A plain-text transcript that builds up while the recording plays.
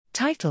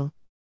Title: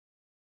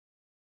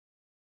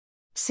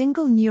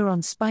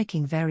 Single-neuron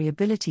spiking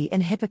variability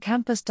in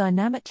hippocampus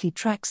dynamically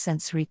tracks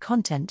sensory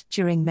content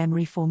during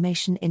memory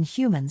formation in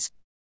humans.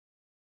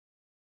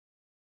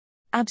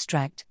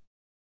 Abstract: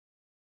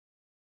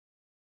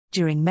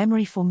 During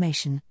memory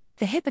formation,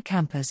 the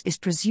hippocampus is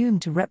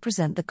presumed to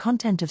represent the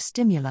content of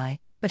stimuli,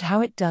 but how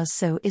it does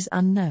so is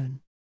unknown.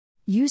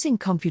 Using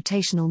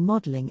computational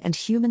modeling and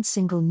human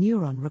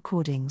single-neuron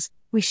recordings,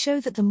 we show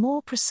that the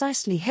more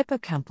precisely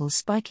hippocampal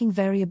spiking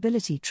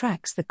variability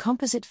tracks the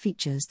composite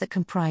features that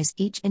comprise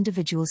each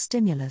individual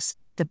stimulus,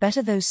 the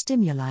better those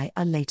stimuli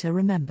are later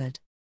remembered.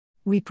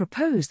 We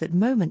propose that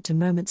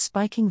moment-to-moment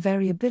spiking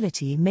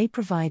variability may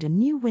provide a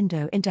new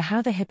window into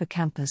how the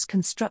hippocampus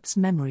constructs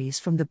memories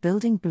from the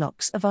building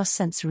blocks of our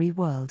sensory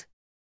world.